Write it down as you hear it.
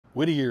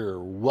Whittier,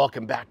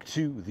 welcome back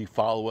to the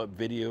follow-up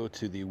video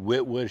to the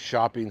Whittwood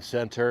Shopping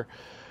Center.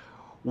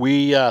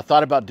 We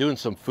thought about doing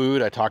some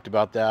food. I talked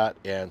about that,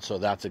 and so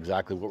that's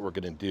exactly what we're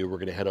going to do. We're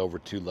going to head over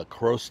to La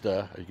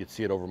Crosta. You can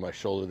see it over my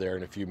shoulder there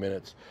in a few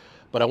minutes.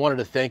 But I wanted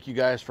to thank you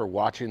guys for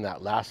watching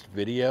that last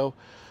video.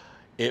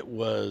 It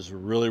was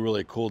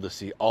really cool to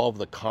see all of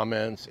the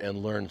comments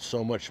and learn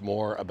so much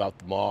more about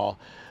the mall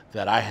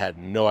that I had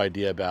no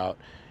idea about.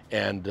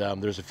 And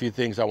there's a few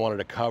things I wanted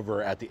to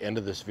cover at the end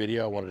of this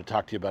video. I wanted to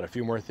talk to you about a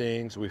few more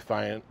things. We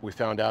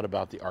found out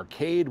about the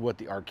arcade, what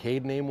the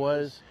arcade name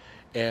was,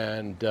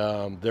 and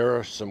there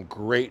are some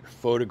great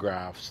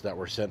photographs that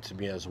were sent to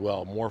me as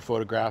well. More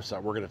photographs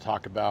that we're going to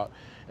talk about,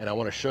 and I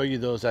want to show you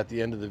those at the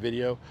end of the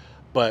video.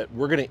 But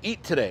we're going to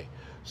eat today.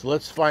 So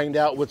let's find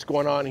out what's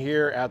going on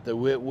here at the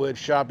Whittwood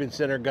Shopping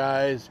Center,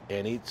 guys,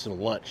 and eat some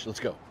lunch. Let's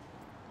go.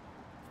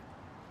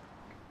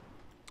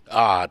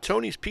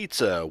 Tony's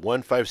Pizza,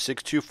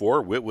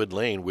 15624 Whittwood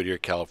Lane, Whittier,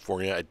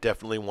 California. I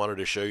definitely wanted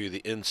to show you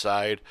the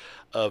inside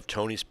of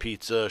Tony's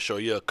Pizza, show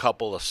you a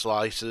couple of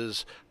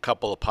slices,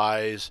 couple of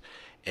pies,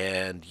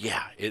 and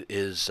yeah, it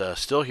is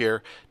still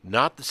here.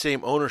 Not the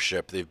same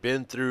ownership. They've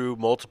been through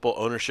multiple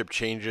ownership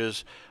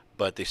changes,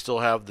 but they still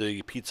have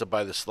the pizza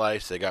by the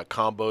slice. They got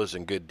combos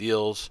and good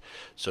deals,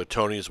 so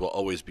Tony's will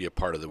always be a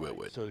part of the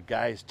Whittwood. So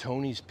guys,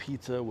 Tony's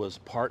Pizza was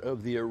part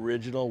of the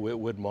original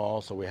Whittwood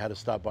Mall, so we had to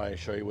stop by and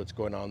show you what's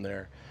going on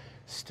there.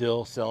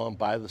 Still selling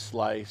by the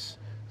slice,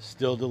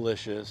 still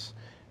delicious,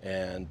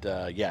 and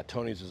yeah,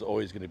 Tony's is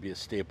always going to be a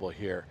staple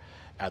here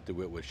at the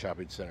Whittwood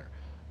Shopping Center.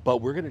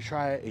 But we're going to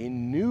try a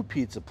new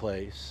pizza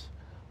place,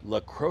 La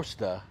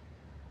Crosta.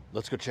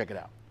 Let's go check it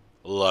out.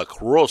 La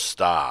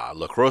Crosta.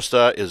 La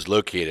Crosta is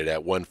located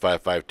at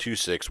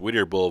 15526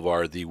 Whittier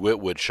Boulevard, the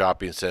Whittwood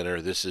Shopping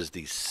Center. This is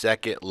the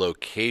second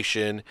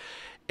location,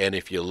 and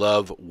if you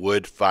love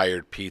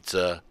wood-fired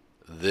pizza,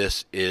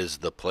 this is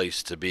the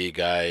place to be,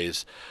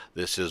 guys.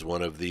 This is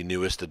one of the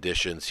newest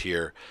additions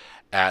here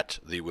at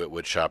the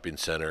Whittwood Shopping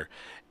Center,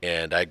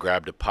 and I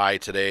grabbed a pie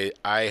today.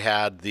 I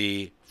had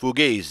the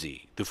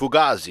Fugazi,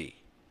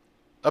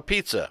 a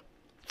pizza.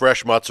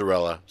 Fresh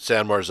mozzarella,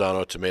 San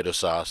Marzano tomato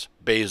sauce,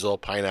 basil,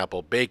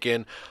 pineapple,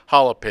 bacon,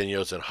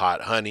 jalapenos, and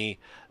hot honey.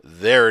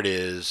 There it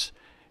is,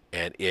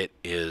 and it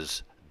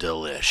is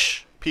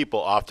delish.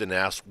 People often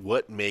ask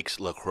what makes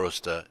La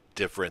Crosta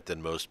different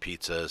than most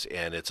pizzas,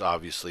 and it's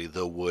obviously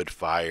the wood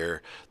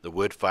fire. The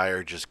wood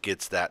fire just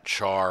gets that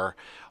char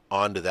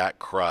onto that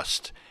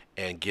crust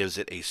and gives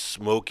it a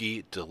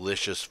smoky,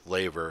 delicious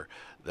flavor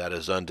that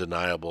is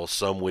undeniable.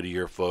 Some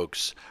Whittier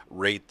folks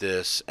rate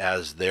this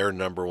as their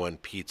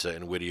 #1 pizza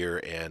in Whittier,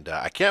 and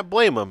I can't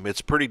blame them. It's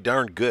pretty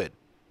darn good.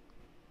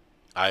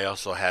 I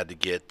also had to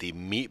get the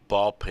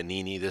meatball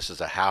panini. This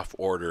is a half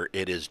order.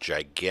 It is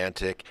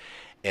gigantic,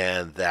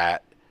 and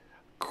that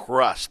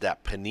crust,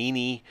 that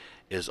panini,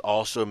 is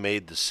also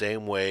made the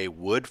same way,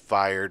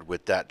 wood-fired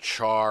with that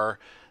char,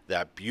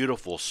 that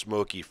beautiful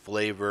smoky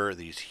flavor,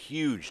 these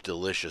huge,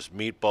 delicious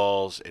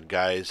meatballs. And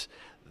guys,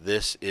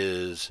 this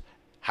is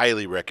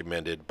highly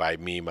recommended by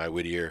me, My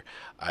Whittier.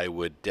 I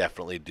would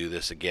definitely do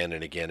this again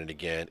and again and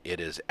again. It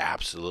is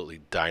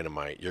absolutely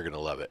dynamite. You're going to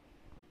love it.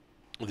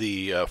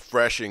 The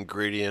fresh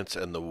ingredients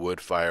and the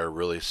wood fire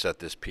really set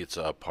this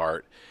pizza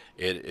apart.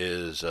 It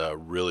is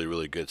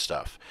really good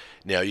stuff.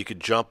 Now, you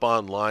could jump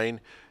online,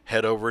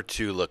 head over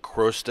to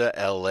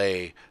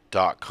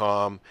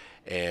lacrostala.com,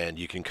 and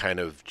you can kind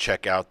of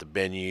check out the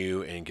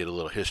menu and get a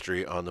little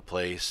history on the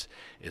place.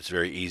 It's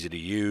very easy to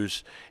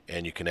use,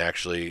 and you can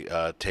actually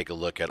take a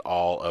look at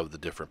all of the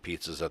different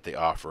pizzas that they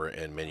offer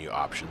and menu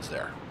options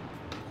there.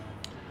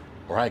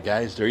 All right,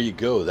 guys, there you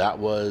go. That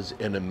was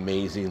an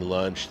amazing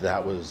lunch.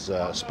 That was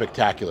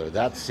spectacular.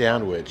 That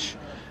sandwich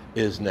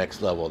is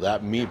next level.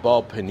 That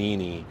meatball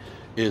panini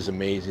is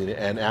amazing.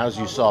 And as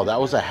you saw,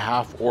 that was a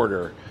half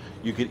order.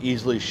 You could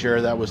easily share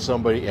that with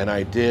somebody, and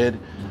I did.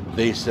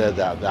 They said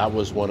that that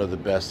was one of the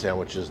best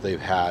sandwiches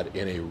they've had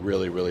in a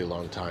really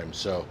long time.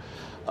 So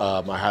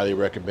I highly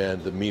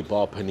recommend the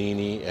meatball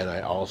panini, and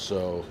I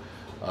also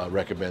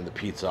recommend the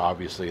pizza.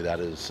 Obviously,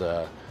 that's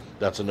a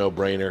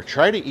no-brainer.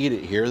 Try to eat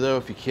it here, though,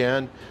 if you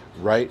can.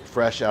 Right,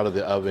 fresh out of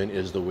the oven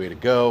is the way to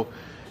go.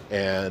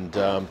 And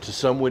to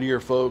some Whittier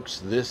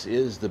folks, this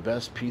is the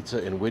best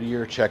pizza in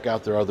Whittier. Check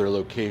out their other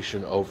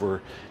location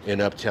over in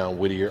Uptown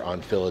Whittier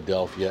on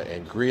Philadelphia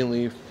and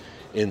Greenleaf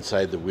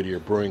inside the Whittier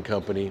Brewing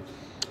Company.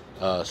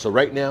 So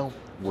right now,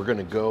 we're going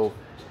to go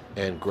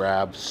and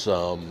grab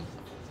some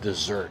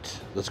dessert.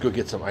 Let's go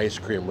get some ice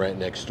cream right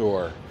next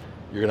door.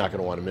 You're not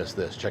going to want to miss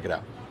this. Check it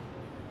out.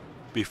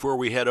 Before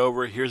we head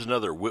over, here's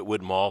another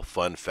Whittwood Mall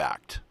fun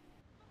fact.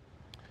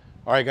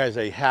 All right, guys,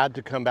 I had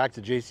to come back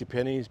to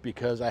JCPenney's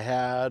because I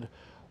had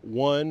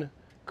one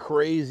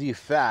crazy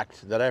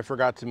fact that I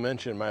forgot to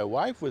mention. My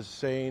wife was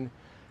saying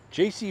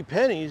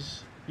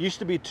JCPenney's used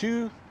to be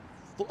two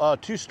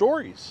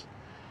stories,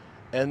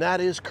 and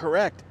that is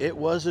correct. It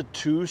was a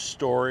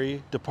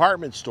 2-story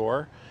department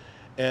store,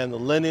 and the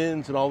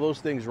linens and all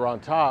those things were on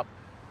top,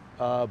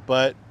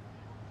 but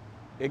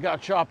it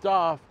got chopped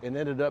off and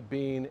ended up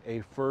being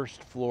a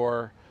 1st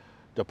floor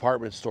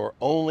department store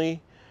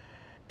only.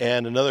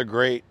 And another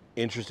great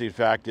interesting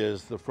fact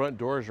is the front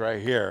doors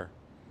right here.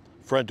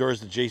 Front doors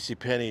to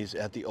JCPenney's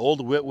at the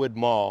old Whitwood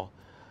Mall,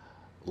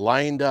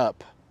 lined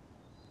up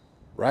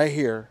right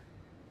here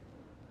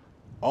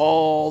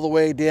all the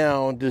way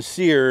down to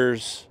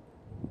Sears,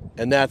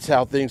 and that's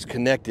how things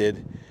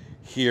connected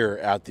here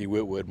at the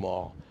Whitwood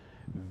Mall.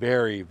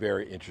 Very,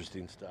 very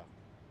interesting stuff.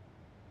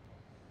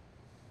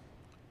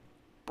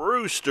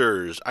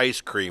 Brewster's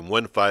Ice Cream,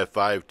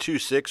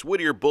 15526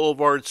 Whittier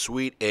Boulevard,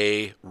 Suite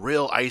A.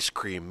 Real ice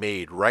cream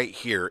made right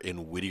here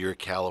in Whittier,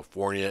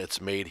 California.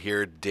 It's made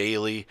here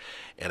daily,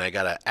 and I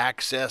got an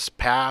access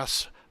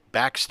pass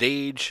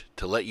backstage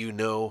to let you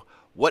know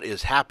what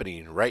is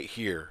happening right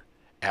here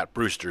at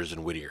Brewster's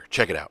in Whittier.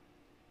 Check it out.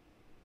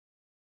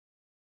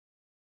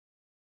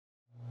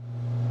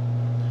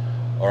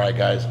 All right,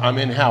 guys, I'm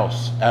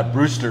in-house at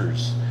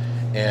Brewster's,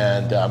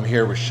 and I'm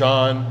here with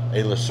Sean,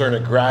 a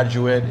Lucerna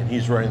graduate, and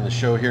he's running the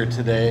show here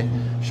today.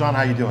 Sean,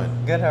 how you doing?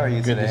 Good, how are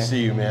you today? Good to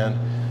see you, man.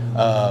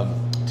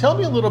 Tell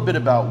me a little bit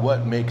about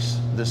what makes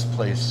this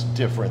place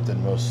different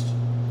than most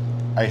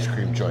ice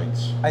cream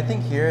joints. I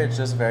think here it's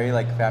just very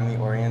like family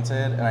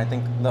oriented, and I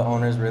think the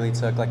owners really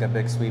took like a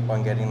big sweep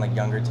on getting like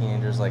younger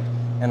teenagers like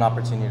an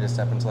opportunity to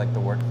step into like the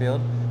work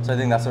field. So I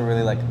think that's what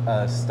really like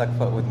stuck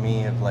foot with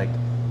me of like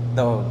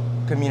the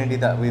community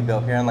that we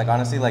built here. And like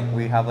honestly, like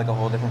we have like a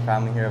whole different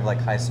family here of like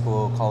high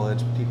school,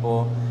 college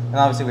people, and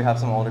obviously we have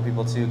some older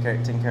people too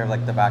taking care of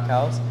like the back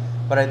house.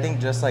 But I think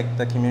just like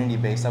the community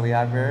base that we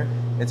have here,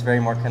 it's very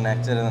more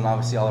connected. And then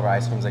obviously all of our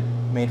ice creams like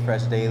made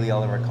fresh daily,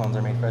 all of our cones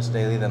are made fresh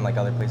daily than like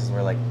other places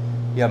where like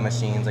you have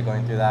machines like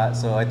going through that.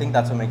 So I think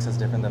that's what makes us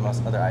different than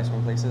most other ice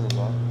cream places as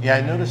well. Yeah,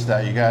 I noticed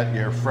that you got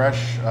your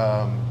fresh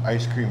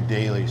ice cream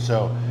daily.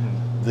 So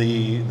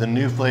the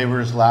new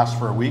flavors last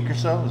for a week or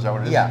so. Is that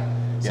what it is? Yeah.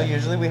 So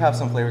usually we have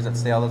some flavors that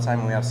stay all the time,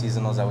 and we have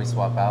seasonals that we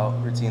swap out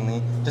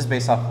routinely, just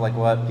based off of like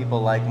what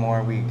people like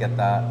more. We get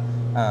that.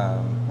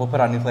 We'll put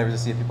out new flavors to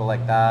see if people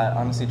like that.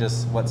 Honestly,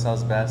 just what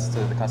sells best to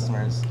the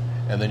customers.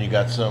 And then you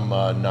got some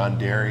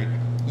non-dairy.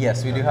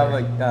 Yes, we do have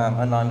like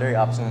a non-dairy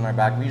option in our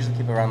bag. We usually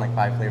keep around like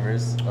 5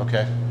 flavors.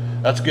 Okay,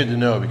 that's good to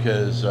know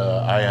because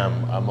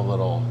I'm a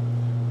little,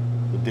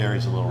 the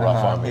dairy's a little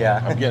rough on me.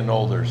 Yeah. I'm getting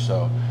older,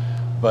 so.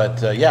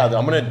 But yeah,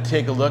 I'm gonna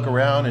take a look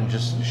around and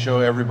just show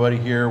everybody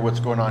here what's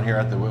going on here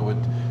at the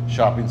Whitwood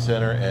Shopping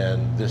Center,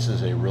 and this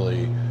is a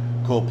really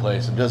cool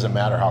place. It doesn't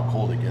matter how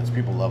cold it gets,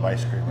 people love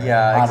ice cream, right?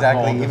 Yeah,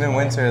 exactly. Even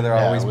winter, they're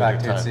always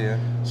packed here too.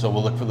 So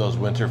we'll look for those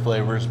winter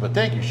flavors. But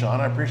thank you, Sean.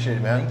 I appreciate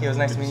it, man. Thank you. It was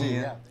nice to meet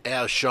you.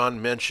 As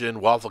Sean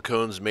mentioned, waffle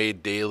cones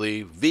made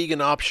daily,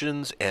 vegan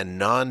options, and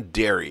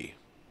non-dairy.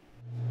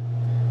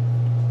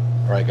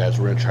 All right, guys,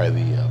 we're gonna try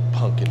the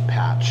pumpkin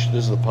patch.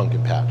 This is the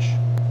pumpkin patch.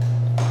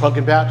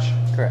 Pumpkin patch?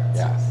 Correct.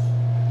 Yeah.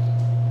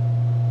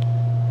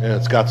 And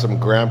it's got some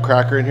graham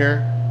cracker in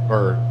here,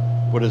 or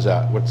what is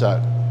that? What's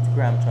that? It's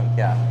graham chunk,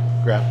 yeah.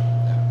 Graham.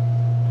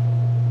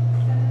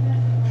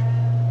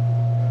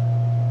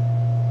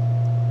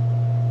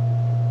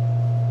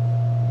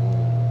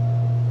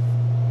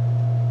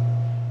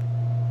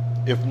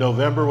 If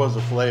November was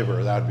a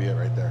flavor, that would be it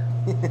right there.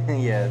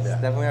 Yes,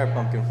 definitely our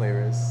pumpkin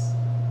flavors.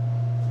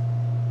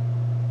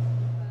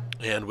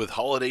 And with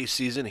holiday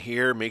season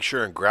here, make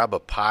sure and grab a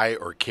pie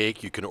or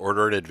cake. You can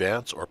order in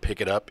advance or pick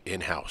it up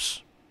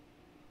in-house.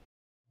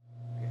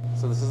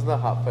 So this is the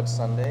hot fudge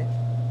sundae.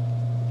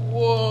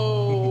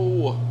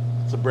 Whoa!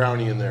 It's a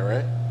brownie in there,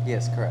 right?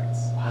 Yes, correct.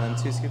 Wow. And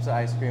then 2 scoops of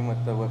ice cream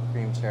with the whipped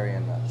cream, cherry,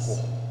 and nuts.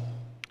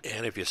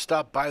 And if you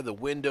stop by the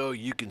window,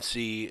 you can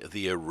see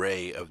the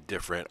array of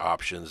different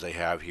options they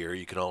have here.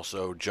 You can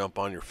also jump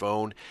on your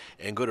phone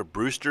and go to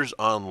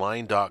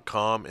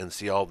brewstersonline.com and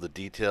see all the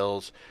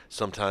details.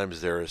 Sometimes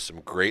there is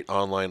some great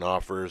online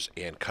offers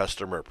and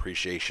customer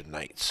appreciation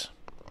nights.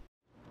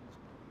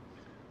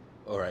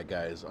 All right,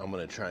 guys, I'm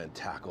going to try and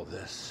tackle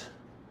this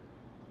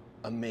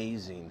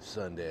amazing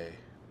sundae.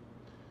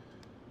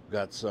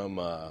 Got some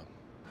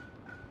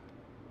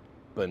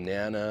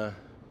banana,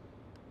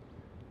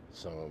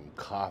 some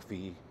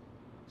coffee,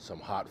 some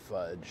hot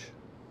fudge,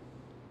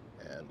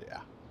 and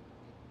yeah.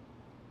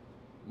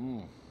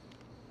 All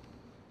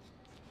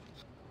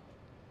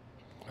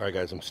right,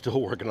 guys, I'm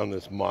still working on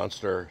this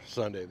monster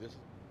sundae.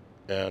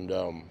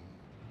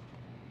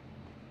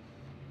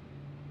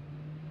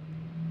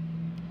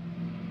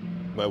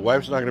 My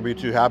wife's not going to be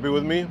too happy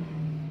with me,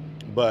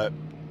 but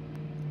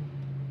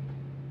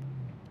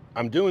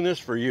I'm doing this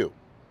for you,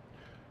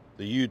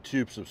 the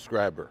YouTube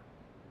subscriber,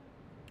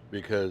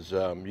 because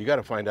you got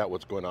to find out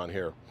what's going on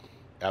here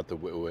at the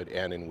Whitwood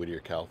and in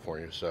Whittier,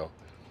 California. So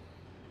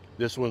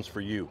this one's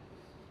for you,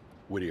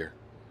 Whittier.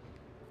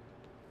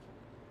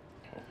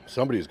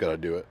 Somebody's got to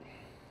do it.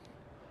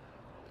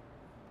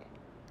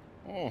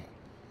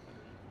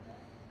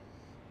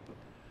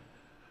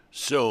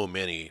 So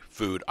many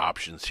food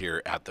options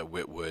here at the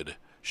Whitwood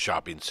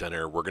Shopping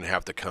Center. We're going to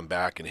have to come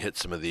back and hit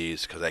some of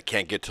these because I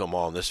can't get to them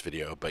all in this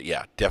video. But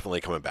yeah,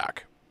 definitely coming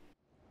back.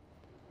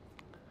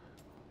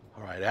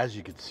 All right, as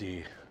you can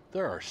see,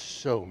 there are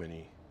so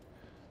many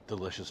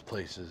delicious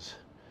places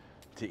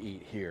to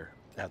eat here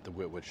at the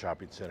Whittwood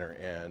Shopping Center,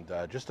 and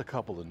just a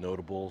couple of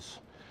notables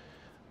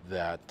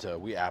that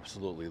we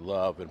absolutely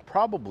love and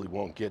probably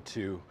won't get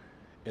to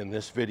in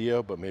this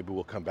video, but maybe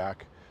we'll come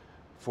back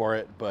for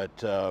it. But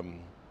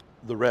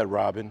the Red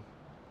Robin,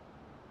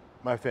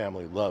 my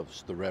family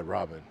loves the Red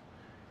Robin,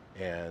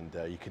 and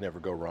you can never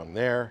go wrong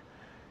there.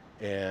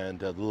 And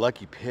the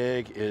Lucky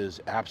Pig is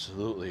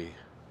absolutely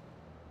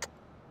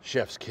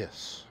chef's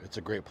kiss. It's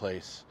a great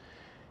place.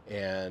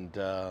 And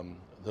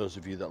those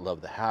of you that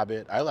love the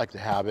Habit, I like the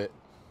Habit.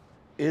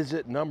 Is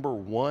it number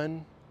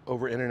one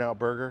over In-N-Out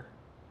Burger?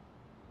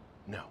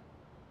 No.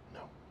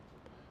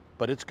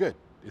 But it's good.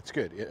 It's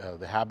good.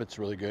 The Habit's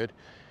really good.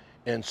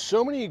 And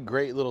so many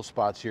great little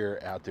spots here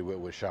at the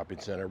Whittwood Shopping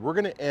Center. We're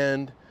going to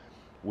end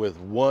with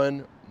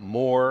one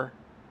more,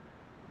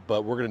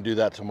 but we're going to do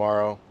that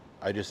tomorrow.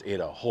 I just ate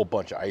a whole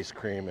bunch of ice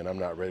cream and I'm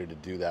not ready to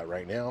do that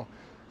right now.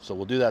 So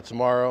we'll do that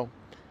tomorrow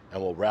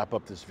and we'll wrap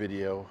up this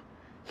video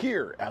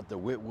here at the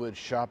Whittwood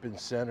Shopping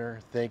Center.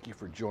 Thank you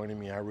for joining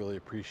me. I really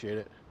appreciate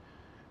it.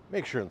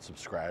 Make sure and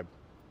subscribe,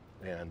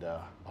 and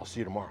I'll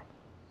see you tomorrow.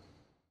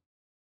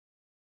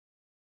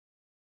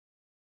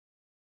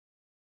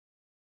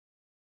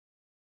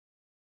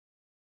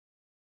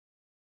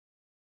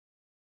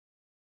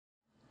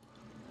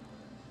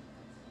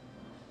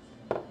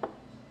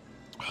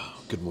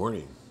 Good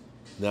morning.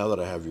 Now that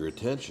I have your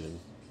attention,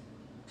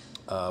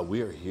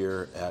 we are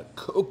here at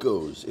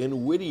Coco's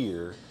in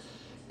Whittier,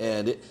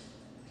 and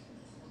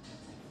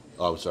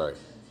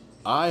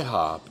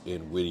IHOP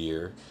in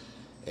Whittier,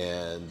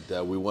 and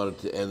we wanted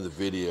to end the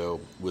video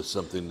with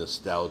something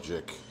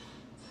nostalgic,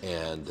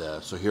 and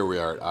so here we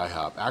are at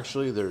IHOP.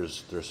 Actually,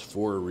 there's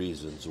 4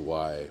 reasons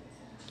why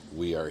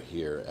we are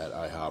here at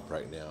IHOP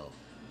right now.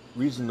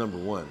 Reason number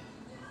 1,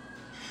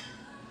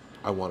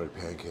 I wanted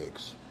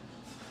pancakes.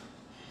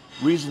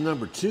 Reason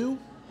number 2,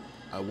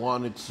 I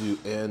wanted to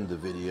end the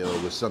video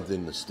with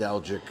something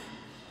nostalgic,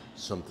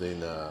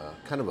 something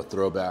kind of a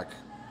throwback,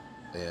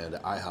 and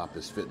IHOP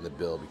is fitting the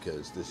bill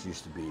because this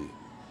used to be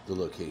the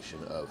location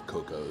of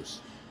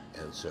Coco's,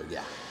 and so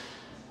yeah,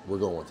 we're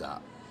going with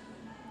that.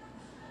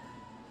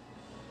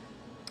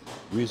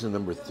 Reason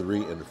number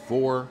 3 and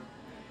 4,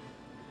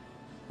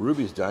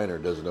 Ruby's Diner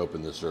doesn't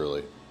open this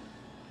early,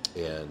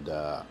 and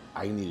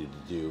I needed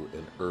to do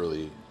an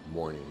early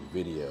morning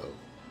video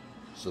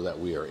so that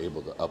we are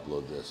able to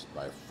upload this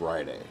by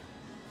Friday.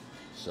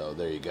 So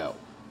there you go.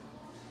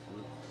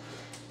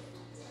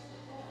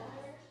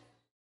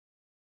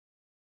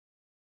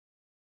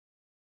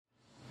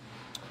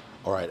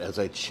 All right, as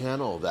I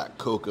channel that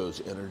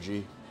Coco's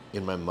energy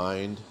in my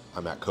mind,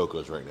 I'm at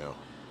Coco's right now.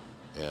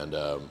 And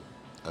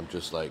I'm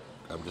just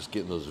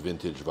getting those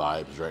vintage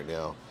vibes right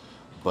now.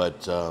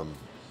 But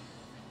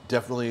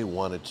definitely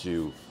wanted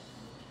to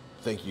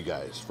thank you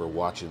guys for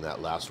watching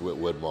that last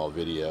Whittwood Mall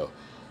video.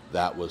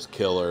 That was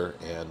killer,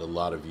 and a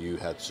lot of you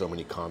had so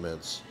many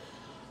comments,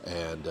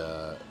 and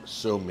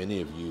so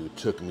many of you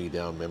took me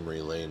down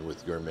memory lane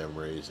with your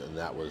memories, and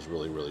that was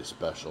really, really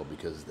special,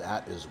 because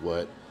that is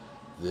what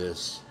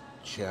this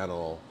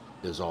channel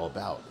is all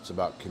about. It's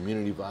about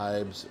community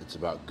vibes, it's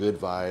about good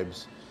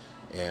vibes,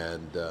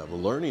 and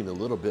learning a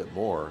little bit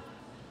more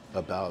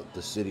about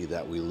the city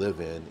that we live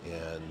in,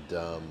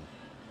 and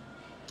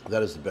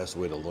that is the best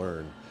way to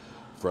learn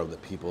from the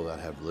people that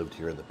have lived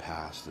here in the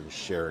past and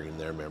sharing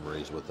their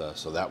memories with us.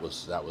 So that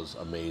was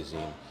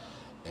amazing,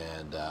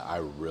 and I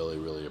really,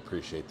 really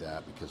appreciate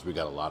that, because we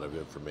got a lot of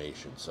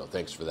information. So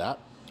thanks for that.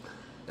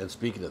 And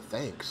speaking of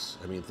thanks,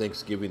 I mean,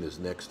 Thanksgiving is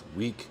next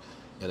week,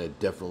 and I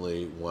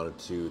definitely wanted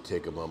to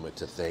take a moment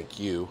to thank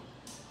you.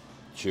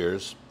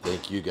 Cheers.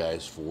 Thank you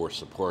guys for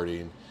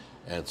supporting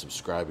and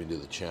subscribing to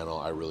the channel.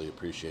 I really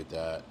appreciate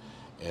that.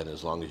 And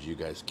as long as you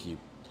guys keep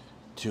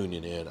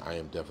tuning in, I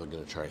am definitely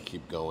going to try and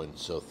keep going.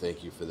 So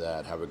thank you for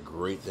that. Have a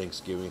great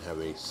Thanksgiving. Have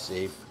a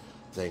safe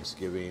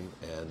Thanksgiving.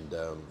 And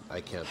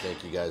I can't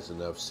thank you guys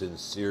enough.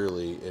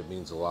 Sincerely, it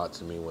means a lot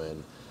to me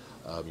when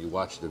you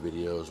watch the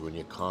videos, when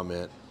you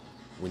comment,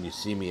 when you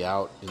see me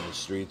out in the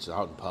streets,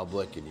 out in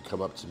public, and you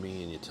come up to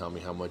me and you tell me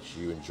how much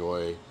you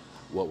enjoy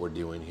what we're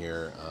doing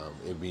here.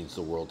 It means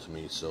the world to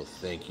me. So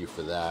thank you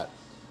for that.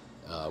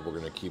 We're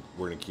gonna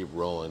keep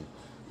rolling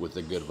with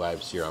the good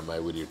vibes here on My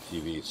Whittier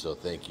TV. So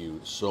thank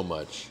you so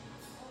much,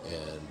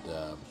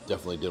 and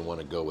definitely didn't want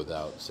to go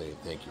without saying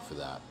thank you for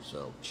that.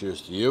 So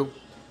cheers to you.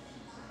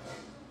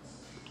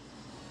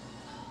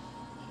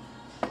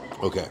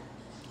 Okay,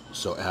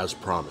 so as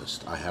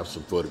promised, I have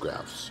some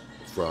photographs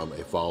from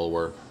a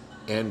follower.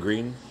 Ann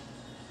Green,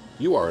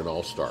 you are an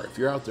all-star. If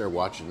you're out there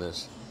watching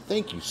this,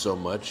 thank you so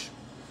much.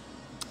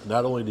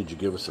 Not only did you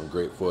give us some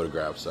great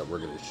photographs that we're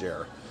going to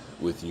share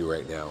with you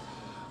right now,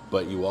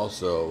 but you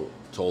also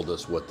told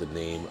us what the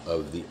name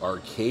of the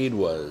arcade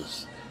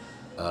was.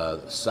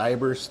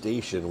 Cyber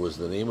Station was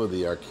the name of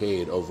the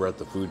arcade over at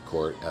the food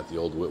court at the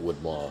old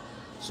Whittwood Mall.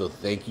 So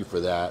thank you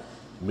for that.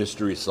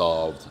 Mystery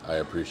solved. I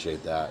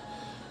appreciate that.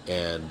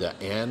 And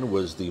Ann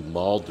was the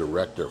mall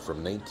director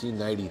from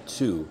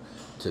 1992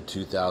 to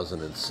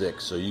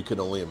 2006. So you can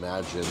only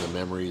imagine the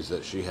memories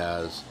that she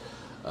has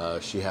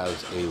She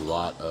has a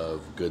lot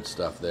of good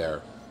stuff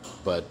there.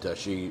 But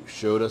she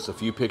showed us a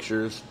few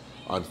pictures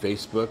on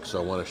Facebook,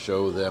 so I want to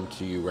show them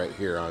to you right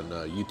here on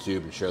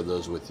YouTube and share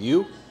those with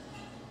you.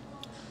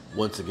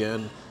 Once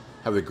again,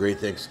 have a great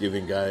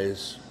Thanksgiving,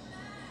 guys.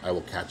 I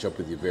will catch up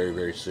with you very,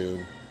 very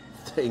soon.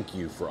 Thank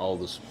you for all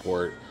the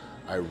support.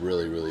 I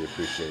really, really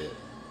appreciate it.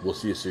 We'll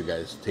see you soon,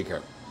 guys. Take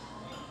care.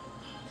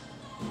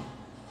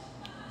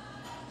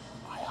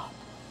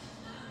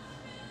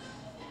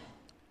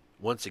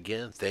 Once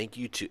again, thank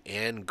you to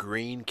Ann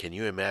Green. Can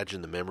you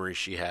imagine the memories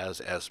she has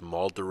as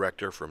mall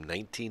director from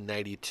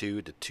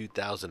 1992 to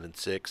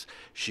 2006?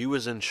 She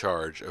was in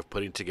charge of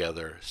putting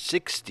together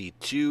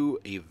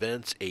 62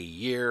 events a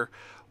year.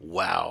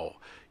 Wow.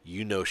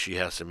 You know she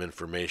has some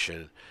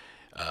information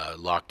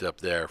locked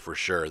up there for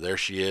sure. There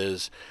she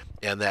is.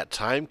 And that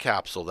time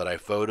capsule that I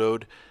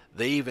photoed,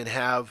 they even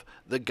have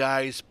the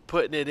guys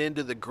putting it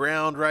into the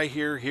ground right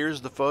here.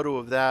 Here's the photo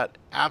of that.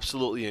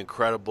 Absolutely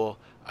incredible.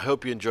 I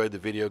hope you enjoyed the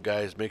video,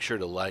 guys. Make sure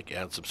to like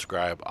and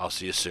subscribe. I'll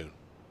see you soon.